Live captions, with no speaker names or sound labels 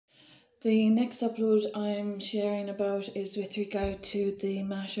The next upload I'm sharing about is with regard to the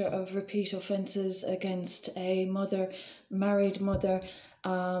matter of repeat offences against a mother, married mother,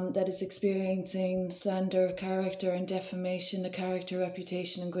 that is experiencing slander, character and defamation, of character,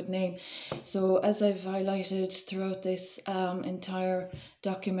 reputation and good name. So as I've highlighted throughout this entire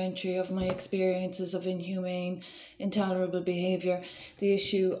documentary of my experiences of inhumane, intolerable behaviour, the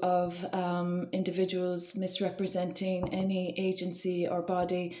issue of individuals misrepresenting any agency or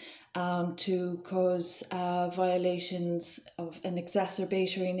body to cause violations of an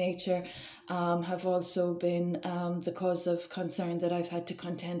exacerbatory nature have also been the cause of concern that I've had to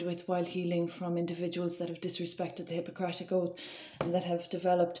contend with while healing from individuals that have disrespected the Hippocratic Oath and that have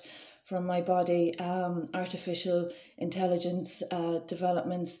developed from my body artificial intelligence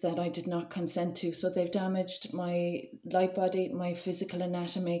developments that I did not consent to. So they've damaged my light body, my physical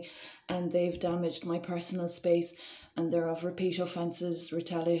anatomy, and they've damaged my personal space. And they're of repeat offences,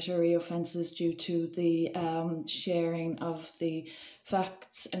 retaliatory offences due to the sharing of the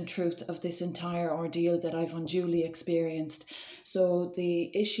facts and truth of this entire ordeal that I've unduly experienced. So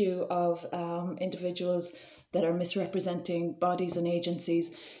the issue of individuals that are misrepresenting bodies and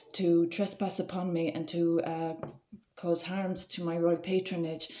agencies to trespass upon me and to cause harms to my royal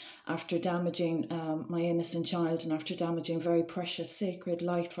patronage after damaging my innocent child and after damaging very precious sacred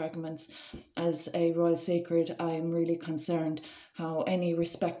light fragments as a royal sacred, I am really concerned how any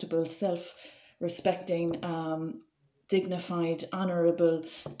respectable, self-respecting, dignified, honourable,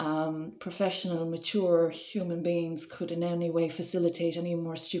 professional, mature human beings could in any way facilitate any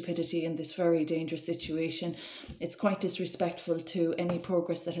more stupidity in this very dangerous situation. It's quite disrespectful to any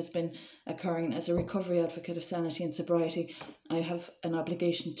progress that has been occurring. As a recovery advocate of sanity and sobriety, I have an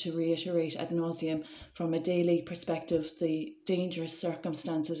obligation to reiterate ad nauseum from a daily perspective the dangerous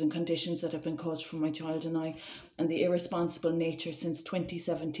circumstances and conditions that have been caused for my child and I, and the irresponsible nature since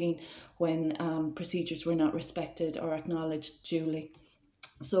 2017 when procedures were not respected or acknowledged duly.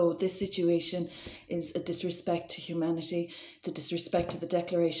 So this situation is a disrespect to humanity, it's a disrespect to the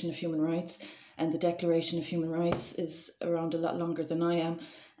Declaration of Human Rights, and the Declaration of Human Rights is around a lot longer than I am,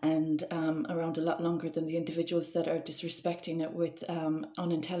 and around a lot longer than the individuals that are disrespecting it with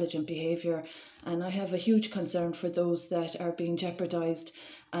unintelligent behaviour. And I have a huge concern for those that are being jeopardised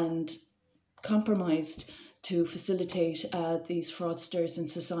and compromised to facilitate these fraudsters in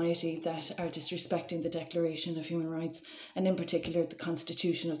society that are disrespecting the Declaration of Human Rights, and in particular the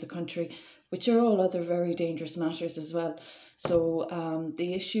Constitution of the country, which are all other very dangerous matters as well. So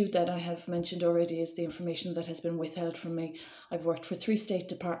the issue that I have mentioned already is the information that has been withheld from me. I've worked for 3 state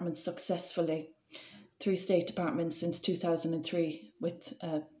departments successfully, 3 state departments since 2003 with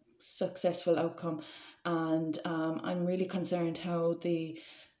a successful outcome, and I'm really concerned how the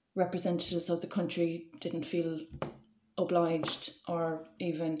representatives of the country didn't feel obliged or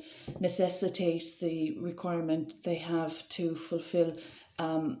even necessitate the requirement they have to fulfill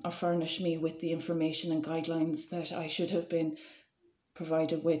or furnish me with the information and guidelines that I should have been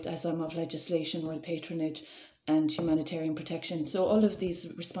provided with as I'm of legislation, royal patronage and humanitarian protection. So all of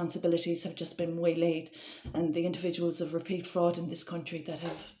these responsibilities have just been waylaid, and the individuals of repeat fraud in this country that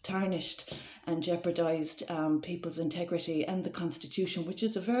have tarnished and jeopardised people's integrity and the Constitution, which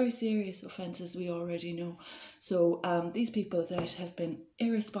is a very serious offence, as we already know. So these people that have been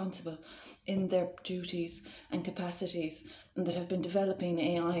irresponsible in their duties and capacities and that have been developing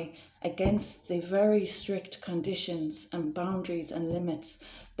AI against the very strict conditions and boundaries and limits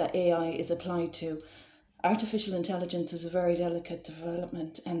that AI is applied to. Artificial intelligence is a very delicate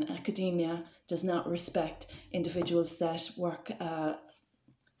development, and academia does not respect individuals that work,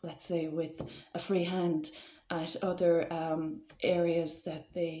 let's say, with a free hand at other areas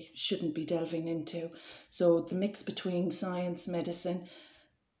that they shouldn't be delving into. So the mix between science, medicine,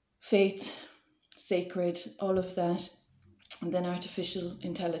 faith, sacred, all of that, and then artificial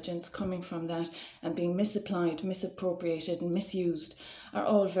intelligence coming from that and being misapplied, misappropriated and misused are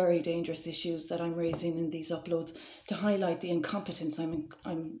all very dangerous issues that I'm raising in these uploads to highlight the incompetence I'm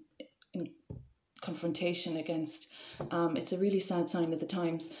in confrontation against. It's a really sad sign of the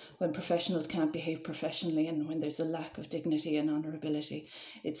times when professionals can't behave professionally and when there's a lack of dignity and honourability.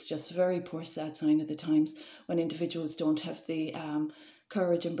 It's just a very poor, sad sign of the times when individuals don't have the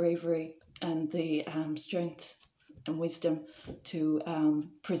courage and bravery and the strength and wisdom to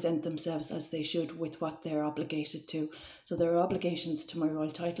present themselves as they should with what they're obligated to. So there are obligations to my royal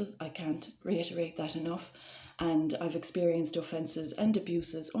title. I can't reiterate that enough. And I've experienced offences and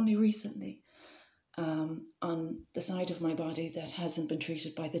abuses only recently on the side of my body that hasn't been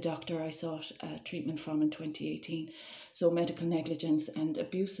treated by the doctor I sought treatment from in 2018. So medical negligence and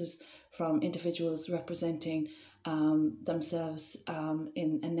abuses from individuals representing themselves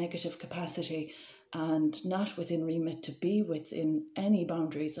in a negative capacity and not within remit to be within any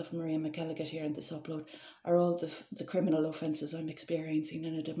boundaries of Maria McElligott here in this upload are all the criminal offences I'm experiencing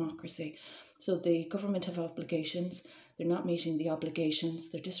in a democracy. So the government have obligations, they're not meeting the obligations,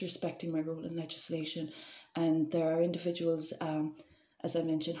 they're disrespecting my role in legislation, and there are individuals, as I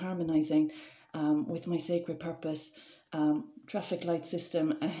mentioned, harmonising with my sacred purpose, traffic light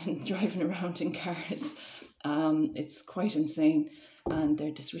system and driving around in cars. It's quite insane, and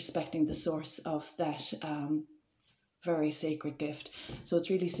they're disrespecting the source of that very sacred gift. So it's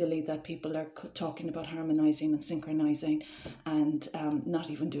really silly that people are talking about harmonising and synchronising and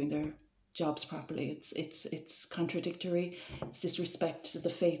not even doing their jobs properly. It's contradictory. It's disrespect to the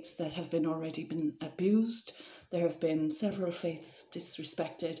faiths that have already been abused. There have been several faiths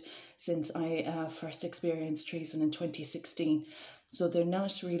disrespected since I first experienced treason in 2016. So they're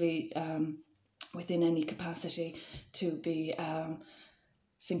not really within any capacity to be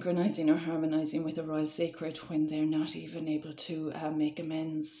synchronizing or harmonizing with the royal sacred when they're not even able to make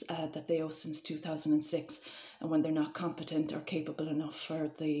amends that they owe since 2006, and when they're not competent or capable enough for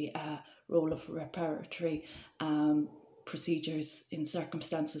the role of reparatory procedures in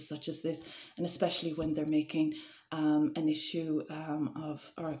circumstances such as this, and especially when they're making an issue of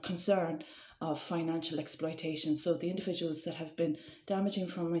or a concern of financial exploitation. So the individuals that have been damaging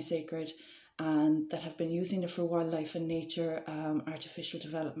from my sacred and that have been using it for wildlife and nature, artificial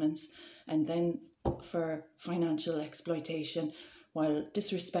developments, and then for financial exploitation, while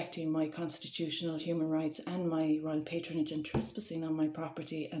disrespecting my constitutional human rights and my royal patronage and trespassing on my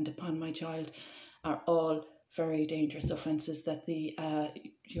property and upon my child, are all very dangerous offences that the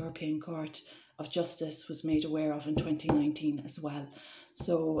European Court of Justice was made aware of in 2019 as well.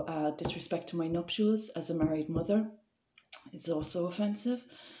 So disrespect to my nuptials as a married mother is also offensive,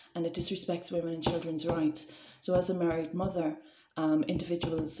 and it disrespects women and children's rights. So as a married mother,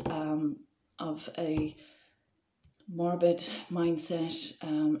 individuals of a morbid mindset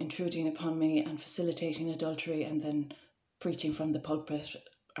intruding upon me and facilitating adultery and then preaching from the pulpit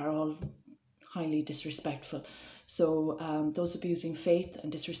are all highly disrespectful. So those abusing faith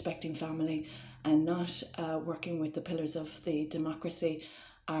and disrespecting family and not working with the pillars of the democracy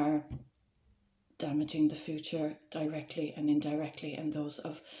are damaging the future directly and indirectly, and those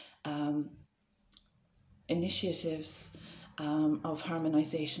of initiatives of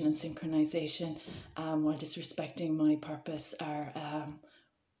harmonisation and synchronisation while disrespecting my purpose are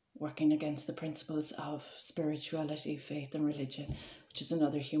working against the principles of spirituality, faith and religion, which is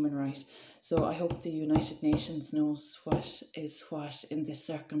another human right. So I hope the United Nations knows what is what in this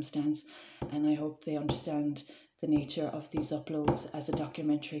circumstance, and I hope they understand the nature of these uploads as a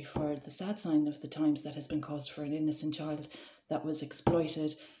documentary for the sad sign of the times that has been caused for an innocent child that was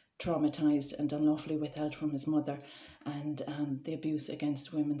exploited, traumatised and unlawfully withheld from his mother, and the abuse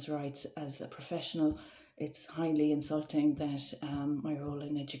against women's rights as a professional. It's highly insulting that my role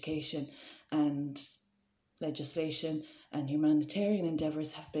in education and legislation and humanitarian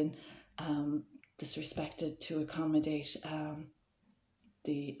endeavours have been disrespected to accommodate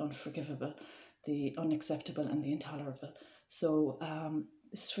the unforgivable, the unacceptable and the intolerable. So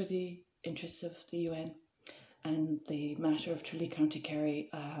this is for the interests of the UN and the matter of Tralee County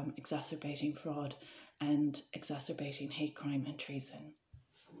Kerry exacerbating fraud and exacerbating hate crime and treason.